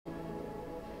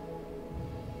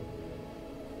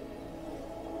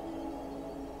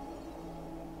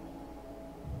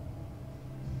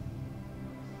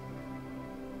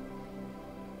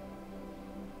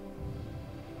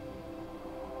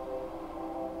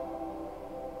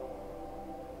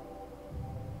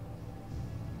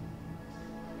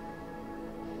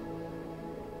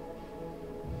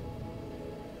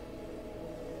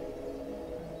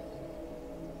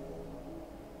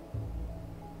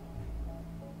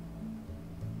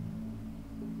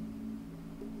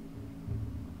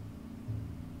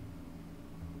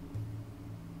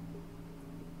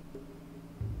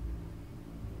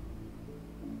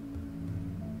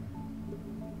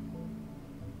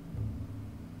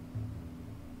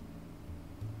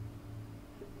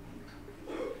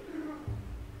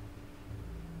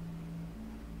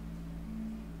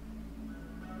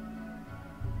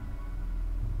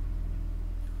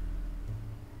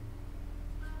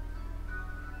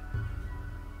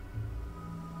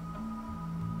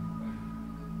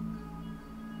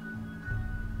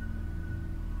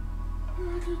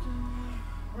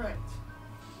Right.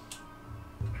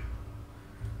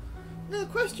 Now the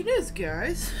question is,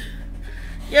 guys.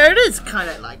 Yeah, it is kind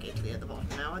of like Italy at the bottom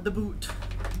now, at the boot.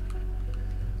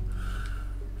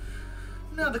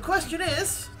 Now the question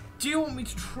is, do you want me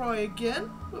to try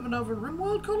again with another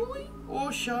RimWorld colony?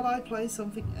 Or shall I play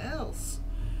something else?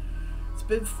 It's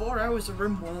been 4 hours of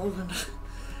RimWorld and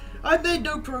I made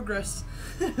no progress.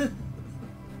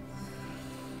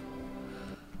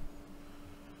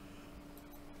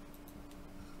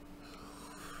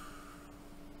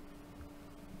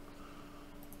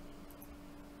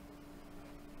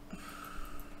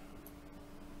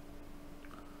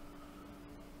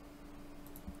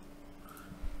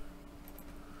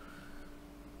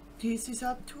 This is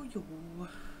up to you.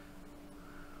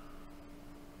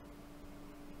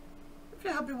 If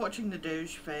you're happy watching the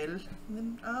Doge fail,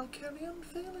 then I'll carry on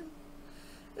failing.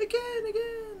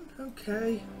 Again.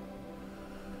 Okay.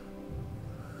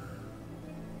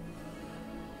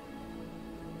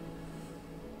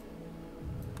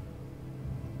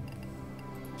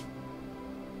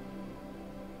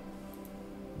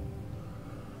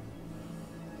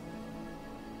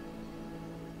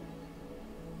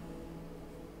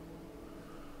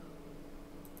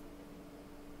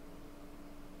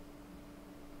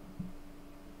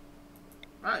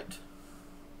 Right.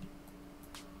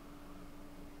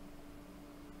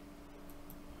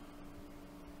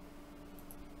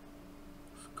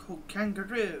 It's called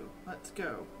Kangaroo. Let's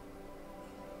go.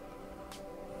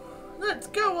 Let's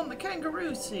go on the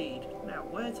kangaroo seed. Now,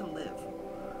 where to live?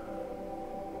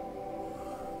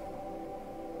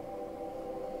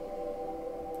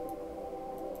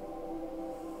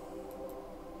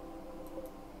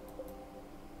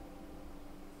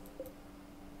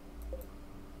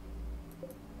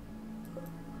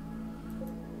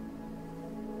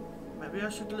 Maybe I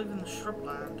should live in the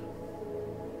shrubland.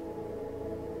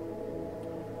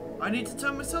 I need to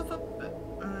turn myself up a bit.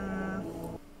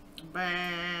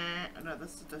 No,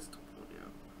 that's the desktop audio.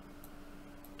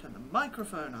 Turn the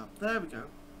microphone up. There we go.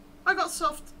 I got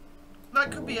soft.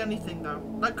 That could be anything though.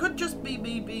 That could just be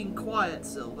me being quiet,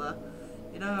 Silver.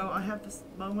 You know, I have this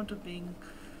moment of being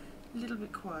a little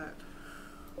bit quiet.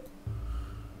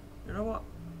 You know what?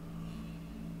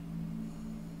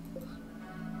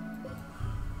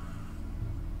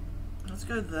 Let's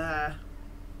go there.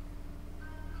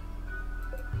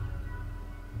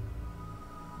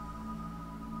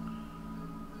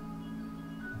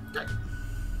 Okay.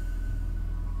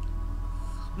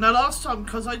 Now last time,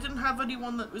 because I didn't have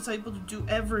anyone that was able to do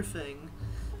everything,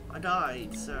 I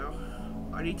died, so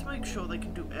I need to make sure they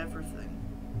can do everything.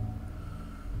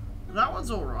 That one's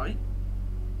alright.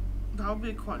 That would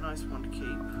be a quite nice one to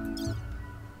keep.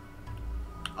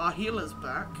 Our healer's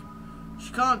back.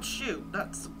 She can't shoot,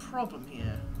 that's the problem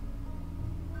here.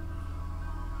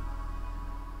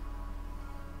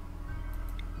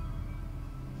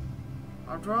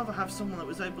 I'd rather have someone that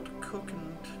was able to cook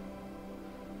and...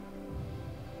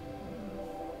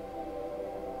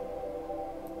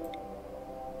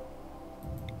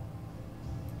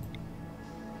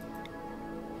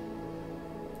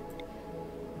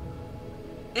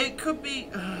 It could be...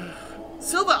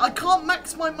 Silver, I can't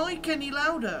max my mic any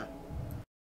louder.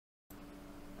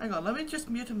 Hang on, let me just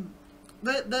mute him.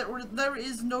 There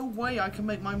is no way I can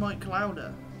make my mic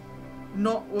louder.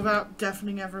 Not without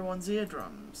deafening everyone's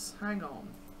eardrums. Hang on.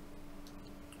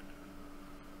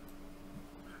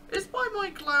 Is my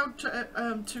mic loud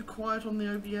to, too quiet on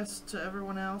the OBS to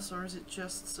everyone else, or is it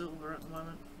just Silver at the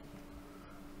moment?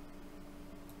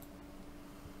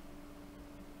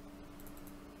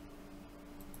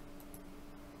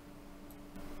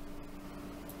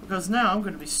 Because now I'm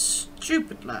going to be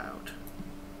stupid loud.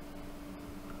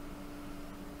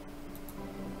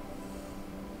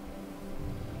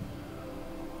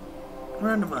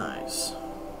 Randomize.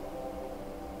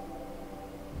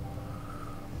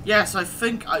 Yes, I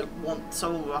think I want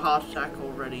someone with a heart attack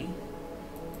already.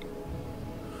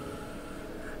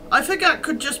 I think that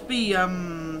could just be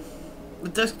the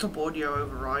desktop audio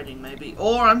overriding maybe.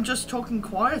 Or I'm just talking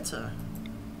quieter.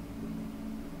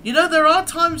 You know, there are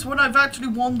times when I've actually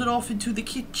wandered off into the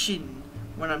kitchen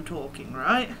when I'm talking,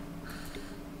 right?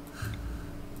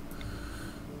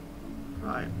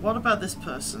 Right, what about this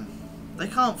person? They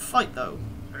can't fight though.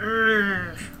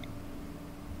 Urgh.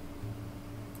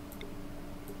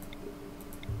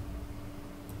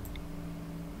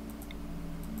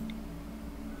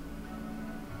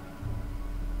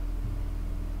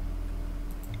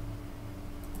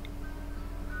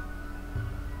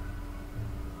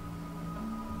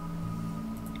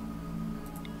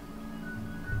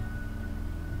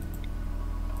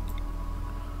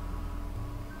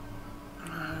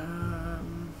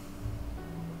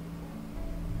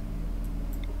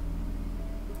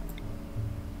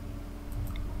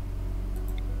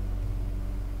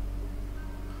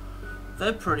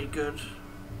 They're pretty good.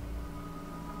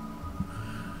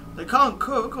 They can't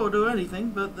cook or do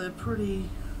anything, but they're pretty...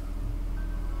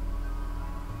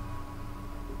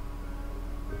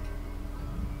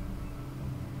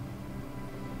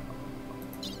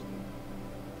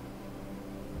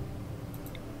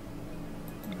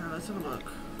 Now let's have a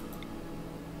look.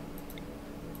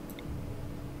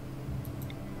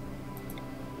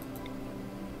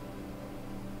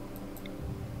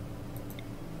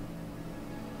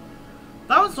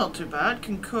 That one's not too bad.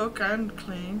 Can cook and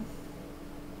clean.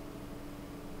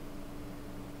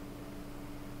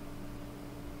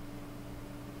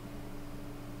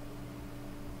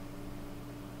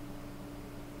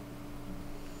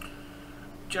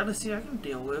 Jealousy I can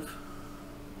deal with.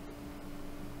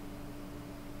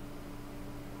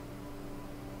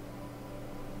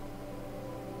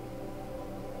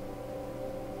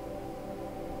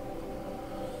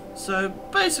 So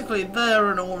basically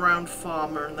they're an all-round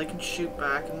farmer and they can shoot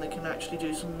back and they can actually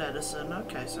do some medicine.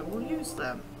 Okay, so we'll use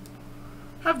them.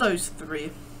 Have those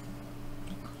three.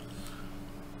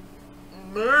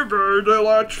 Maybe they'll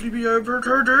actually be able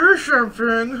to do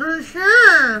something for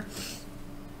sure.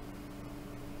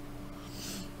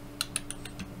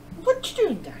 What you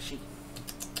doing, Dashi?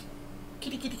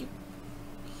 Kitty, kitty, kitty.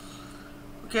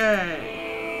 Okay.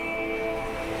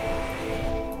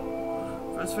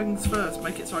 First things first,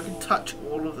 make it so I can touch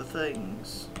all of the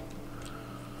things.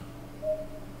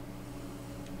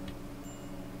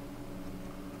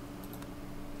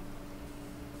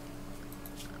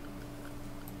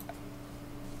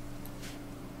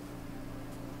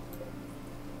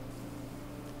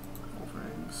 All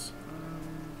things.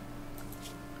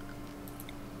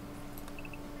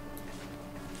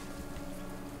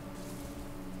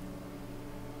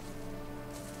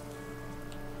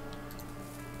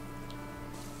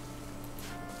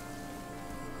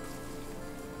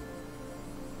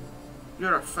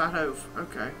 You're a fat oaf.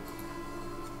 Okay.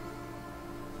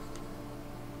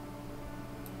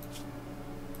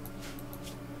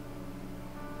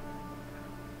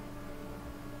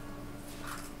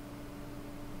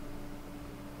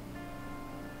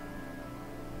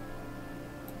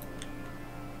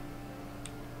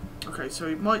 Okay, so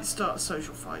he might start a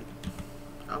social fight.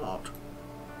 A lot.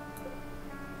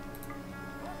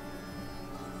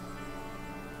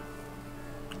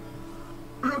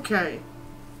 Okay.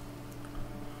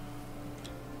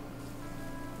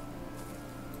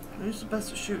 Who's the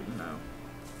best at shooting now?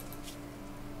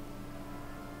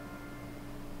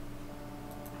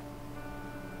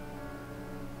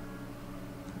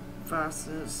 Vast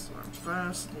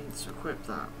needs to equip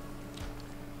that.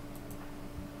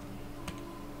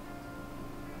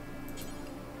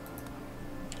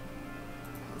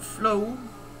 Flow.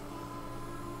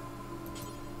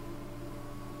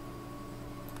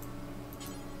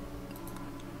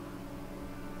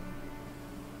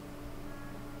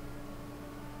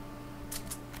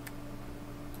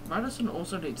 Madison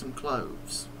also needs some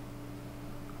clothes.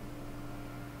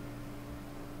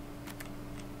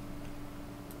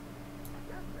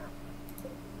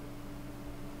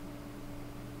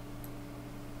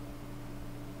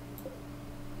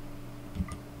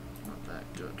 Not that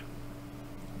good.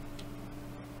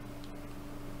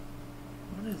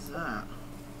 What is that?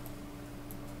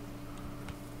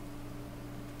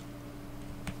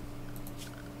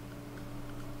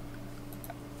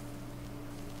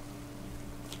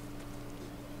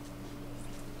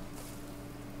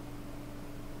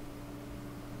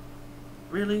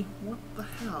 Really? What the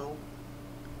hell?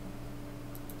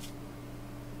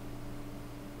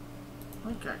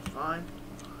 Okay, fine.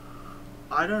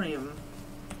 I don't even...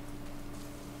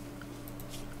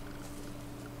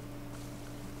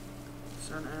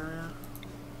 Certain area.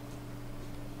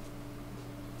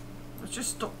 Let's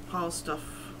just stockpile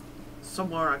stuff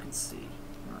somewhere I can see.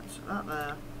 Right, so that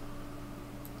there.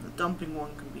 The dumping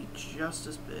one can be just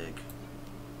as big.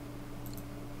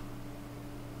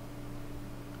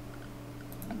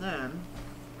 And then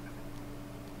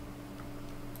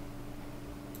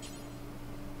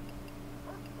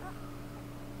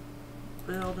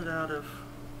build it out of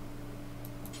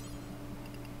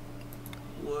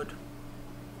wood.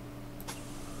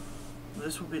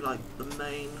 This will be like the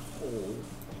main hall.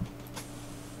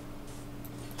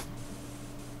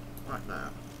 Like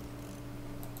that.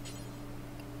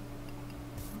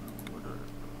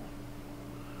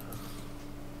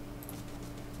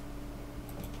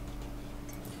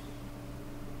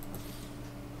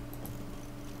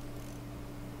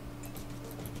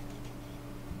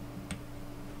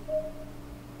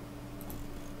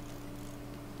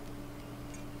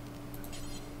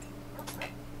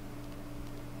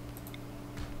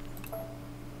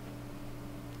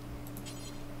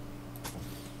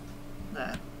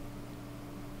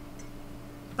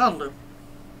 That'll do.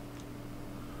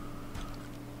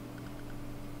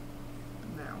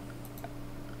 Now.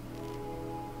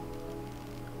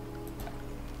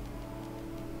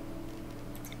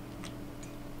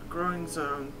 The growing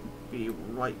zone be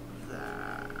right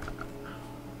there.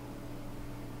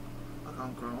 I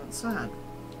can't grow on sand.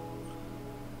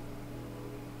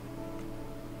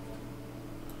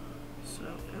 So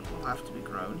it will have to be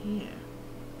grown here.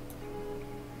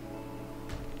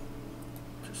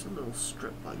 Just a little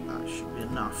strip like that should be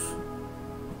enough.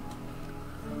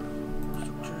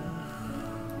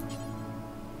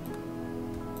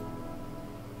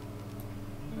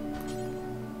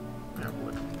 Yeah,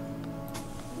 wood.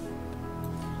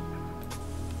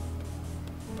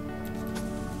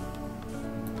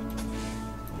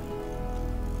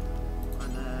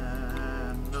 And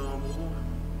then normal.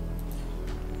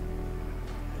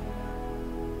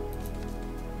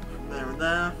 From there and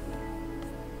there.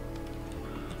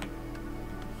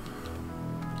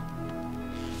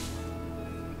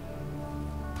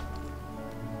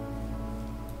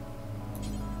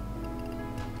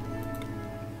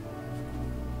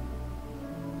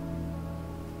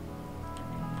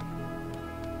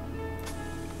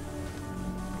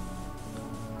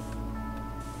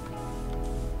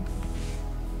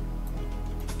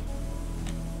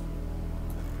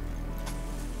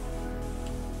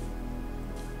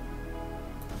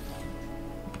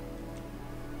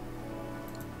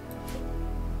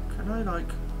 Can I,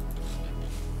 like...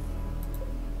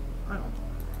 Hang on.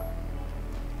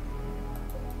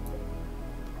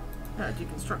 Yeah,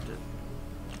 deconstruct it.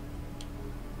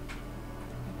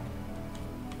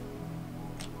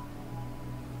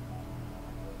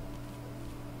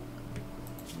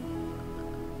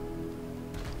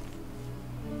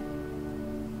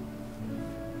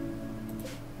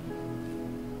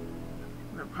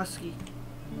 No, husky.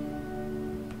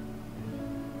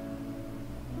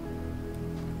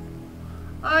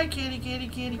 Hi, kitty, kitty,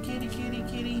 kitty, kitty, kitty,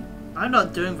 kitty. I'm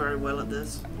not doing very well at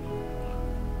this.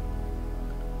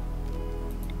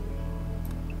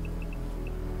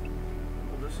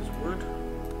 Well, this is wood.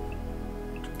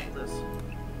 All this.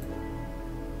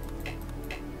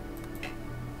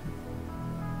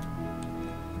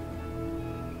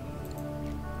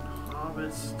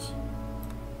 Harvest.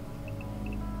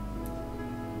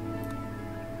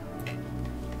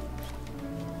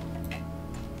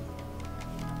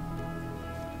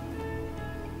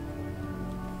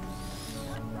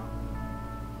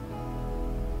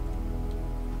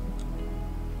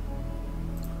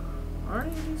 Are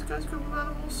any of these guys good with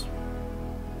animals?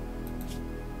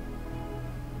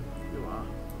 You are.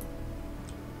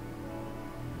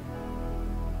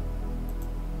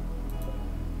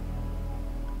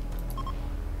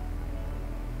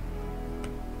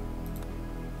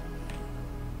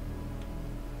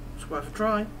 It's worth a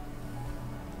try.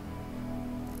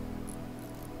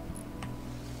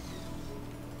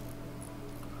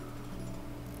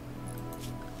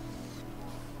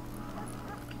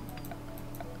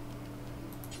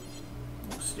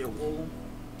 Steel wool.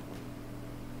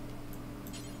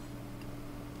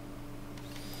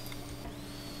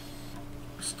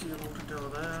 Steel order door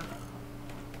there.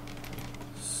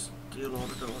 Steel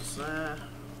order doors there.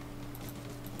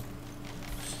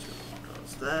 Steel order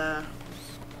doors there.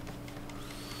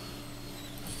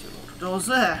 Steel order doors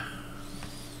there.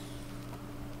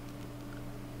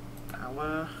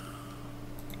 Power.